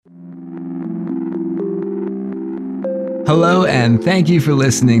Hello, and thank you for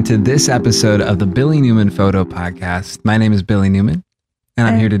listening to this episode of the Billy Newman Photo Podcast. My name is Billy Newman, and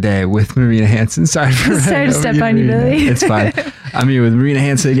I'm here today with Marina Hanson. Sorry to step on you, Billy. It's fine. I'm here with Marina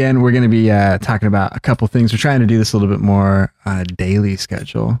Hanson again. We're going to be talking about a couple things. We're trying to do this a little bit more on a daily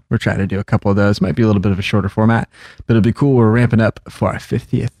schedule. We're trying to do a couple of those. Might be a little bit of a shorter format, but it'll be cool. We're ramping up for our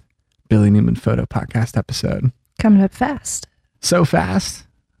 50th Billy Newman Photo Podcast episode. Coming up fast. So fast.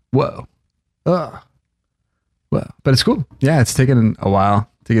 Whoa. Ugh. Well, but it's cool. Yeah, it's taken a while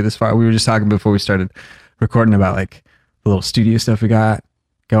to get this far. We were just talking before we started recording about like the little studio stuff we got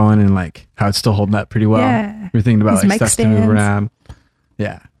going and like how it's still holding up pretty well. Yeah. We were thinking about These like mic stuff to move stands. around.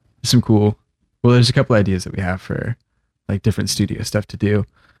 Yeah, some cool. Well, there's a couple ideas that we have for like different studio stuff to do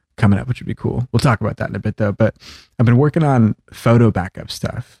coming up, which would be cool. We'll talk about that in a bit though. But I've been working on photo backup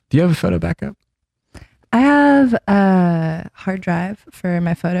stuff. Do you have a photo backup? I have a hard drive for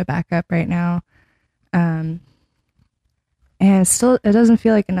my photo backup right now. And it doesn't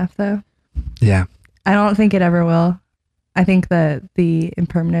feel like enough though. Yeah. I don't think it ever will. I think that the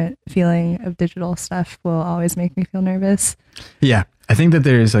impermanent feeling of digital stuff will always make me feel nervous. Yeah. I think that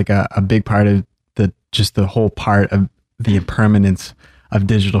there is like a big part of the whole part of the impermanence of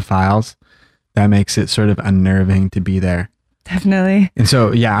digital files that makes it sort of unnerving to be there. Definitely. And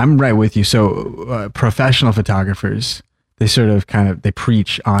so, yeah, I'm right with you. So professional photographers, they they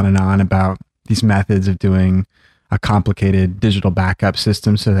preach on and on about these methods of doing a complicated digital backup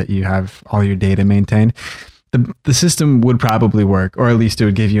system so that you have all your data maintained. The system would probably work, or at least it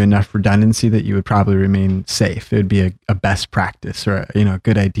would give you enough redundancy that you would probably remain safe. It would be a best practice or a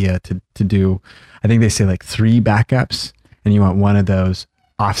good idea to do. I think they say like 3 backups, and you want one of those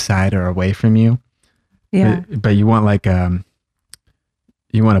offsite or away from you. Yeah. But you want like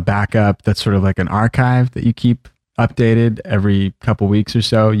you want a backup that's sort of like an archive that you keep updated every couple weeks or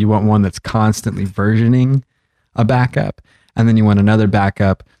so. You want one that's constantly versioning a backup, and then you want another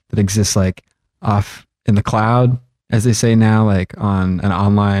backup that exists like off in the cloud, as they say now, like on an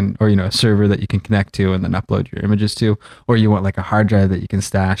online or a server that you can connect to and then upload your images to, or you want like a hard drive that you can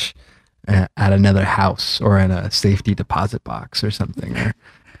stash at another house or in a safety deposit box or something,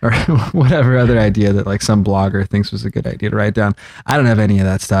 or whatever other idea that like some blogger thinks was a good idea to write down. I don't have any of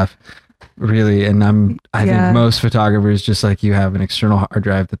that stuff really, and I think most photographers, just like you, have an external hard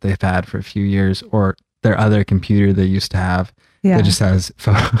drive that they've had for a few years, or their other computer they used to have that just has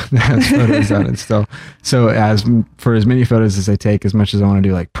photos on it still. So for as many photos as I take, as much as I want to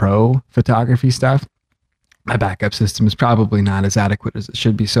do like pro photography stuff, my backup system is probably not as adequate as it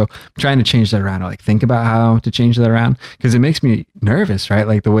should be. So I'm trying to change that around, or like think about how to change that around, because it makes me nervous, right?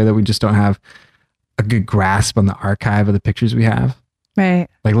 Like the way that we just don't have a good grasp on the archive of the pictures we have. Right.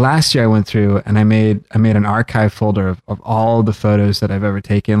 Like last year I went through and I made an archive folder of all the photos that I've ever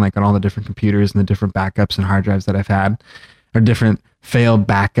taken, like on all the different computers and the different backups and hard drives that I've had, or different failed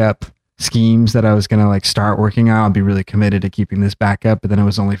backup schemes that I was going to like start working on. I'll be really committed to keeping this backup, but then it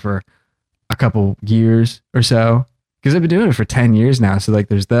was only for a couple years or so, because I've been doing it for 10 years now. So like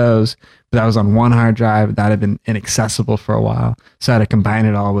there's those, but that was on one hard drive that had been inaccessible for a while. So I had to combine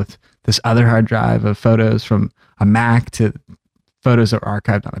it all with this other hard drive of photos from a Mac to photos that were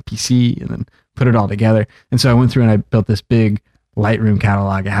archived on a PC, and then put it all together. And so I went through and I built this big Lightroom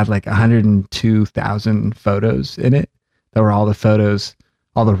catalog. It had like 102,000 photos in it that were all the photos,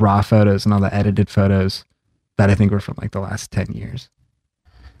 all the raw photos and all the edited photos that I think were from like the last 10 years.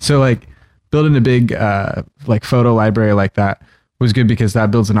 So like building a big like photo library like that was good, because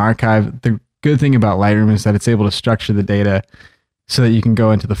that builds an archive. The good thing about Lightroom is that it's able to structure the data so that you can go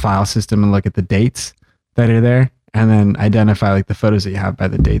into the file system and look at the dates that are there, and then identify like the photos that you have by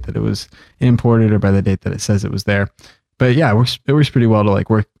the date that it was imported or by the date that it says it was there. But yeah, it works pretty well to like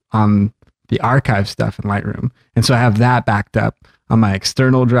work on the archive stuff in Lightroom. And so I have that backed up on my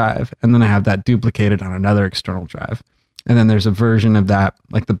external drive, and then I have that duplicated on another external drive. And then there's a version of that,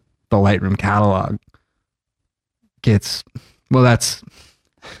 like the Lightroom catalog gets, well, that's...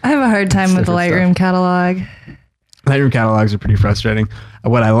 I have a hard time with the Lightroom catalog. Lightroom catalogs are pretty frustrating.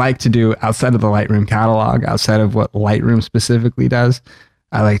 What I like to do outside of the Lightroom catalog, outside of what Lightroom specifically does,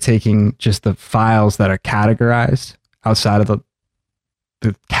 I like taking just the files that are categorized outside of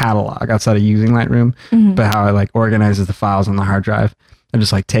the catalog, outside of using Lightroom, but how I like organizes the files on the hard drive. I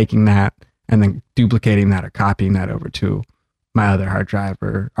just like taking that and then duplicating that or copying that over to my other hard drive,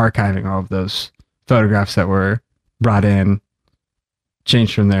 or archiving all of those photographs that were brought in,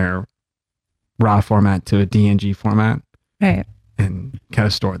 changed from their raw format to a DNG format, right, and kind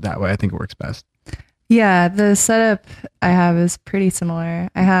of store it that way. I think it works best. Yeah, the setup I have is pretty similar.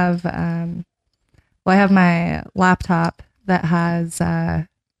 I have I have my laptop that has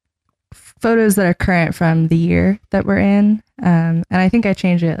photos that are current from the year that we're in. And I think I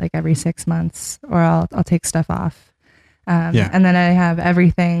change it like every 6 months, or I'll take stuff off. And then I have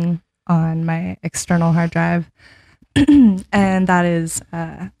everything on my external hard drive. And that is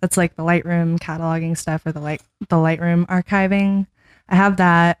that's like the Lightroom cataloging stuff, or the Lightroom archiving. I have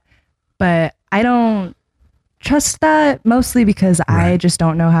that, but I don't trust that, mostly because I just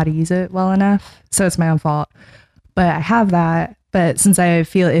don't know how to use it well enough. So it's my own fault. But I have that. But since I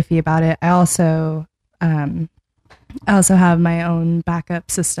feel iffy about it, I also have my own backup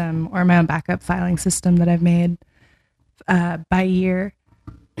system, or my own backup filing system that I've made by year.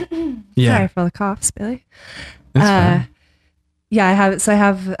 Sorry for the coughs, Billy. I have it. So I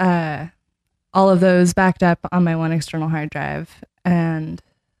have all of those backed up on my one external hard drive, and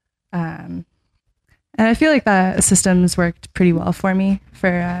I feel like that system's worked pretty well for me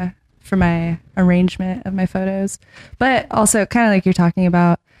for my arrangement of my photos. But also, kind of like you're talking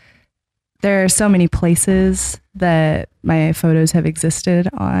about, there are so many places that my photos have existed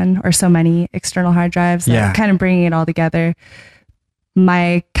on, or so many external hard drives, that kind of bringing it all together.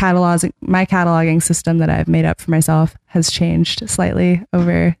 My cataloging system that I've made up for myself has changed slightly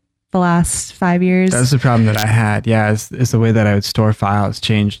over the last 5 years. That's the problem that I had. Yeah, is the way that I would store files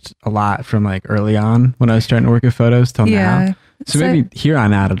changed a lot from like early on when I was starting to work with photos till now. So maybe here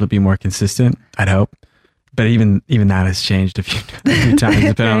on out it'll be more consistent, I'd hope. But even that has changed a few times,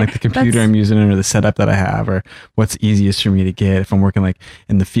 depending on like the computer I'm using, or the setup that I have, or what's easiest for me to get. If I'm working like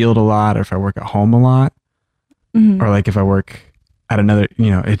in the field a lot, or if I work at home a lot, or like if I work at another,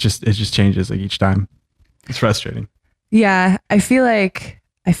 it just changes like each time. It's frustrating. Yeah, I feel like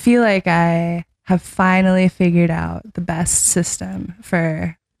I have finally figured out the best system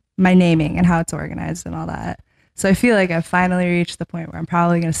for my naming and how it's organized and all that. So I feel like I've finally reached the point where I'm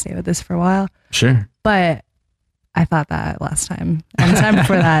probably going to stay with this for a while. Sure. But I thought that last time and the time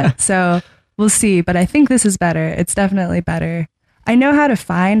before that. So we'll see. But I think this is better. It's definitely better. I know how to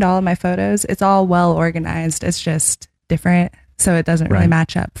find all of my photos. It's all well organized. It's just different. So it doesn't really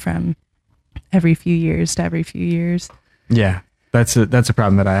match up from every few years to every few years. Yeah, that's a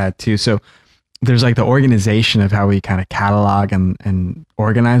problem that I had too. So there's like the organization of how we kind of catalog and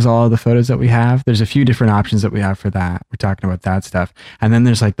organize all of the photos that we have. There's a few different options that we have for that. We're talking about that stuff. And then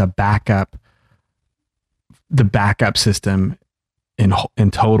there's like the backup system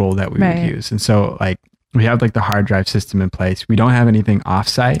in total that we would use. And so like we have like the hard drive system in place. We don't have anything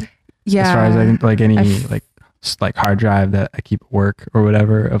offsite. Yeah. As far as like any like hard drive that I keep at work or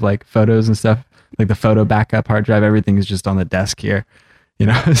whatever of like photos and stuff, like the photo backup hard drive, everything is just on the desk here. So,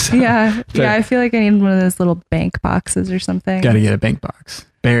 I feel like I need one of those little bank boxes or something. Got to get a bank box.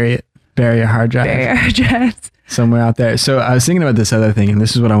 Bury a hard drive. Somewhere out there. So I was thinking about this other thing, and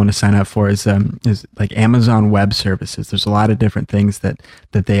this is what I want to sign up for, is like Amazon Web Services. There's a lot of different things that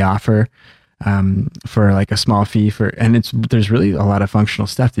they offer for like a small fee and there's really a lot of functional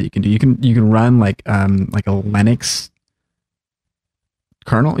stuff that you can do. You can run like a Linux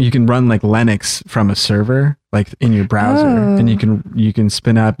kernel. You can run like Linux from a server, like in your browser, and you can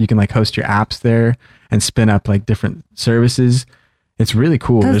spin up, you can like host your apps there and spin up like different services. It's really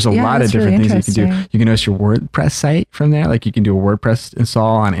cool. There's a lot of different things you can do. You can host your WordPress site from there. Like you can do a WordPress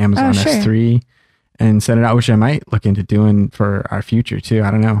install on Amazon S3 and send it out, which I might look into doing for our future too. I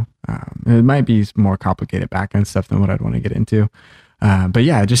don't know. It might be more complicated backend stuff than what I'd want to get into. But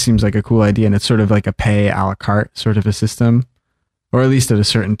yeah, it just seems like a cool idea. And it's sort of like a pay a la carte sort of a system, or at least at a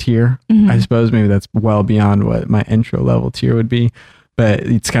certain tier. I suppose maybe that's well beyond what my intro level tier would be, but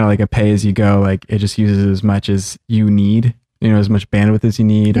it's kind of like a pay as you go. Like it just uses as much as you need, as much bandwidth as you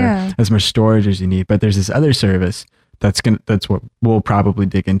need, or as much storage as you need. But there's this other service that's what we'll probably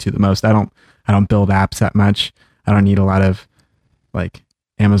dig into the most. I don't build apps that much. I don't need a lot of like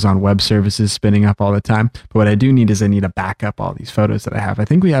Amazon Web Services spinning up all the time. But what I do need is I need to back up all these photos that I have. I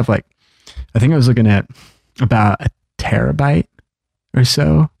think I was looking at about a terabyte or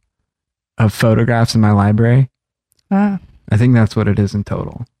so of photographs in my library. Wow. I think that's what it is in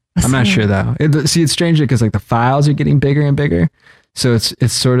total. I'm not sure though. It's strange because like the files are getting bigger and bigger. So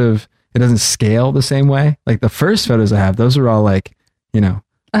it's sort of, it doesn't scale the same way. Like the first photos I have, those are all like,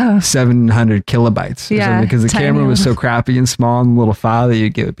 700 kilobytes or something, because the camera was so crappy and small, and the little file that you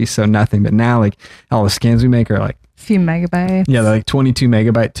get would be so nothing. But now like all the scans we make are like a few megabytes. Yeah, they're like 22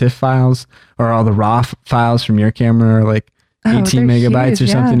 megabyte TIFF files, or all the RAW files from your camera are like 18 megabytes huge, or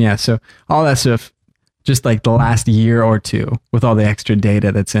something. Yeah. So all that stuff, just like the last year or two, with all the extra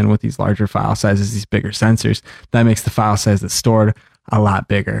data that's in with these larger file sizes, these bigger sensors, that makes the file size that's stored a lot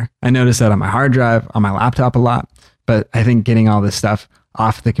bigger. I noticed that on my hard drive, on my laptop a lot, but I think getting all this stuff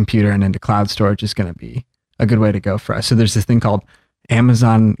off the computer and into cloud storage is going to be a good way to go for us. So there's this thing called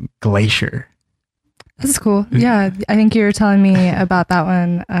Amazon Glacier. That's cool. Yeah, I think you were telling me about that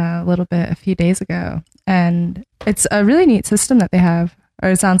one a little bit a few days ago, and it's a really neat system that they have. Or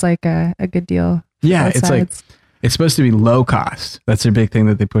it sounds like a good deal. Yeah, it's sides. Like it's supposed to be low cost. That's their big thing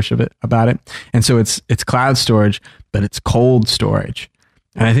that they push about it. And so it's cloud storage, but it's cold storage.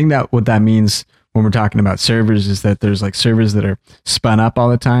 And I think that what that means when we're talking about servers is that there's like servers that are spun up all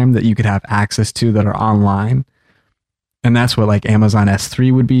the time that you could have access to that are online. And that's what like Amazon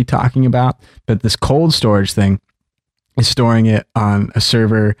S3 would be talking about. But this cold storage thing is storing it on a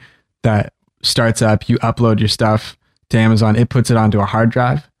server that starts up, you upload your stuff to Amazon, it puts it onto a hard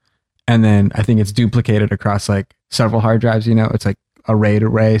drive. And then I think it's duplicated across like several hard drives, it's like array to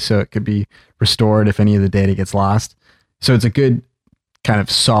array. So it could be restored if any of the data gets lost. So it's a good kind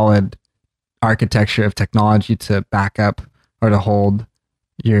of solid architecture of technology to back up or to hold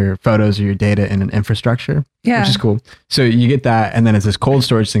your photos or your data in an infrastructure, which is cool. So you get that. And then it's this cold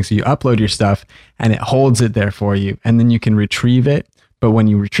storage thing. So you upload your stuff and it holds it there for you. And then you can retrieve it. But when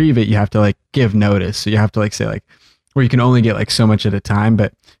you retrieve it, you have to like give notice. So you have to like say like, or you can only get like so much at a time,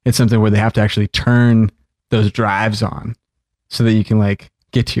 but it's something where they have to actually turn those drives on so that you can like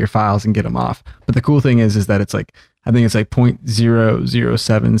get to your files and get them off. But the cool thing is that it's like, I think it's like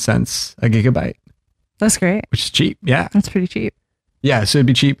 0.007 cents a gigabyte. That's great. Which is cheap. Yeah. That's pretty cheap. Yeah. So it'd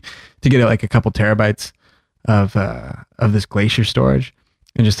be cheap to get like a couple terabytes of this Glacier storage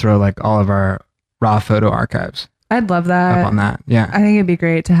and just throw like all of our raw photo archives. I'd love that. Up on that. Yeah. I think it'd be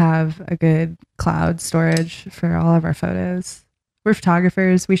great to have a good cloud storage for all of our photos. We're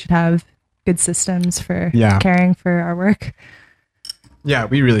photographers. We should have good systems for caring for our work. Yeah,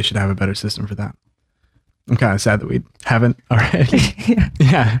 we really should have a better system for that. I'm kind of sad that we haven't already.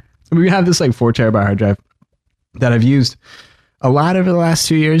 Yeah. We have this like 4 terabyte hard drive that I've used a lot over the last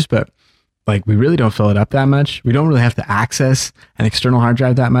 2 years, but like we really don't fill it up that much. We don't really have to access an external hard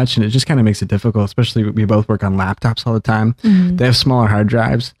drive that much. And it just kind of makes it difficult, especially we both work on laptops all the time. Mm-hmm. They have smaller hard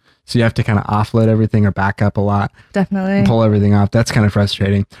drives. So you have to kind of offload everything or back up a lot. Definitely. And pull everything off. That's kind of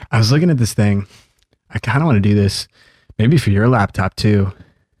frustrating. I was looking at this thing. I kind of want to do this maybe for your laptop too.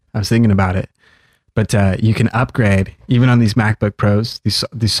 I was thinking about it. But you can upgrade, even on these MacBook Pros,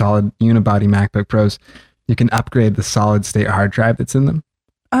 these solid unibody MacBook Pros, you can upgrade the solid state hard drive that's in them.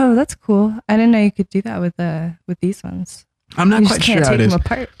 Oh, that's cool. I didn't know you could do that with these ones. I'm not quite sure how it is.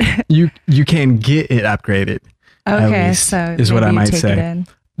 Apart. you can get it upgraded. Okay, so is what I might say.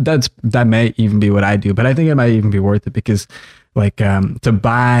 That may even be what I do, but I think it might even be worth it because like to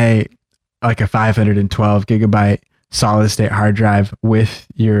buy like a 512 gigabyte solid state hard drive with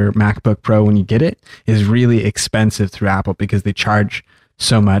your MacBook Pro when you get it is really expensive through Apple because they charge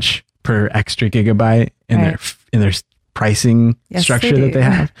so much per extra gigabyte in their pricing structure that they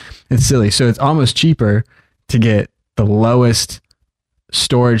have. It's silly. So it's almost cheaper to get the lowest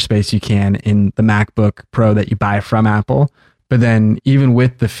storage space you can in the MacBook Pro that you buy from Apple. But then even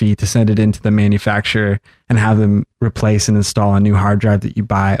with the fee to send it into the manufacturer and have them replace and install a new hard drive that you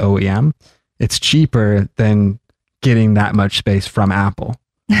buy OEM, it's cheaper than getting that much space from Apple.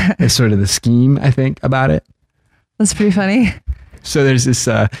 It's sort of the scheme, I think, about it. That's pretty funny. So there's this,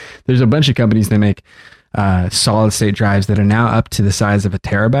 there's a bunch of companies that make solid state drives that are now up to the size of a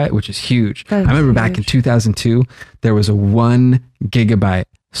terabyte, which is huge. I remember back in 2002, there was a 1 gigabyte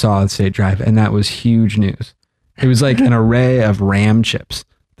solid state drive, and that was huge news. It was like an array of RAM chips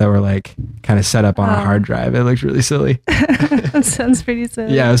that were like kind of set up on a hard drive. It looked really silly. That sounds pretty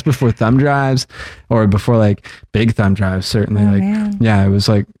silly. Yeah, it was before thumb drives or before like big thumb drives, certainly. Yeah, it was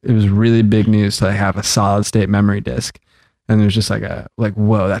really big news to have a solid state memory disk. And there's just like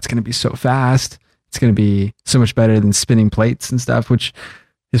whoa, that's going to be so fast. It's going to be so much better than spinning plates and stuff, which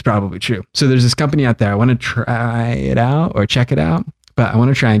is probably true. So there's this company out there. I want to try it out or check it out, but I want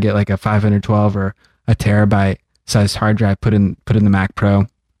to try and get like a 512 or a terabyte sized hard drive put in the Mac Pro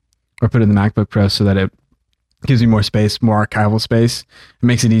or put in the MacBook Pro so that it gives me more space, more archival space. It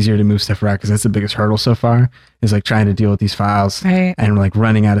makes it easier to move stuff around because that's the biggest hurdle so far is like trying to deal with these files and like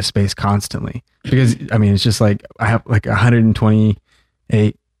running out of space constantly. Because I mean, it's just like I have like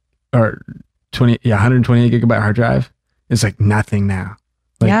 128 gigabyte hard drive. It's like nothing now.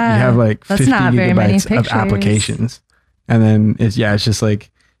 Like you have like 50 gigabytes of applications. And then it's just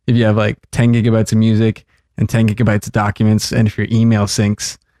like if you have like 10 gigabytes of music and 10 gigabytes of documents, and if your email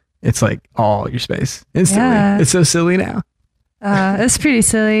syncs, it's like all your space instantly. Yeah. It's so silly now. It's pretty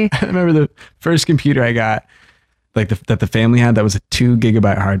silly. I remember the first computer I got, like that the family had, that was a 2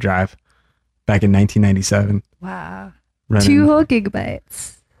 gigabyte hard drive back in 1997. Wow. 2 whole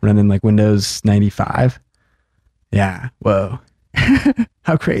gigabytes. Running like Windows 95. Yeah. Whoa.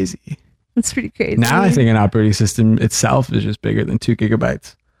 How crazy. That's pretty crazy. Now I think an operating system itself is just bigger than 2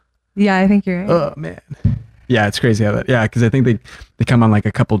 gigabytes. Yeah, I think you're right. Oh man. Yeah, it's crazy how that. Yeah, because I think they come on like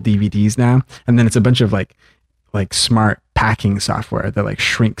a couple DVDs now, and then it's a bunch of like smart packing software that like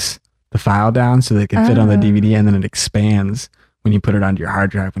shrinks the file down so they can fit on the DVD, and then it expands when you put it onto your hard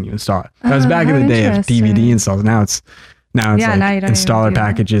drive when you install it. That was back in the day of DVD installs. Now it's like installer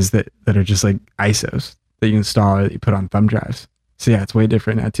packages that are just like ISOs that you install or that you put on thumb drives. So yeah, it's way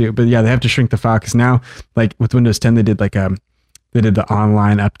different now too. But yeah, they have to shrink the file because now, like with Windows 10, they did the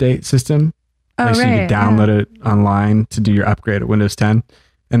online update system. So you could download it online to do your upgrade at Windows 10.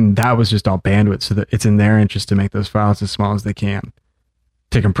 And that was just all bandwidth, so that it's in their interest to make those files as small as they can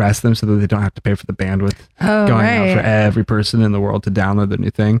to compress them so that they don't have to pay for the bandwidth going out for every person in the world to download the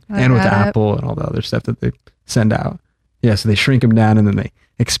new thing. And with Apple and all the other stuff that they send out. Yeah, so they shrink them down and then they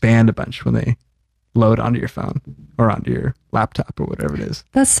expand a bunch when they load onto your phone or onto your laptop or whatever it is.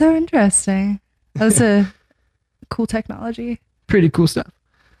 That's so interesting. That's a cool technology. Pretty cool stuff.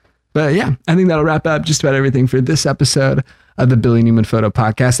 But yeah, I think that'll wrap up just about everything for this episode of the Billy Newman Photo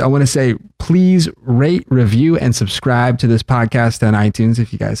Podcast. I want to say, please rate, review, and subscribe to this podcast on iTunes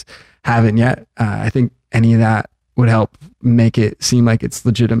if you guys haven't yet. I think any of that would help make it seem like it's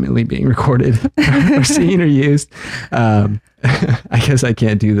legitimately being recorded or seen or used. I guess I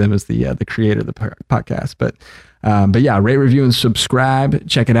can't do them as the creator of the podcast, but yeah, rate, review, and subscribe.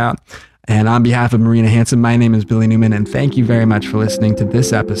 Check it out. And on behalf of Marina Hanson, my name is Billy Newman, and thank you very much for listening to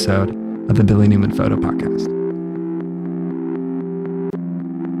this episode of the Billy Newman Photo Podcast.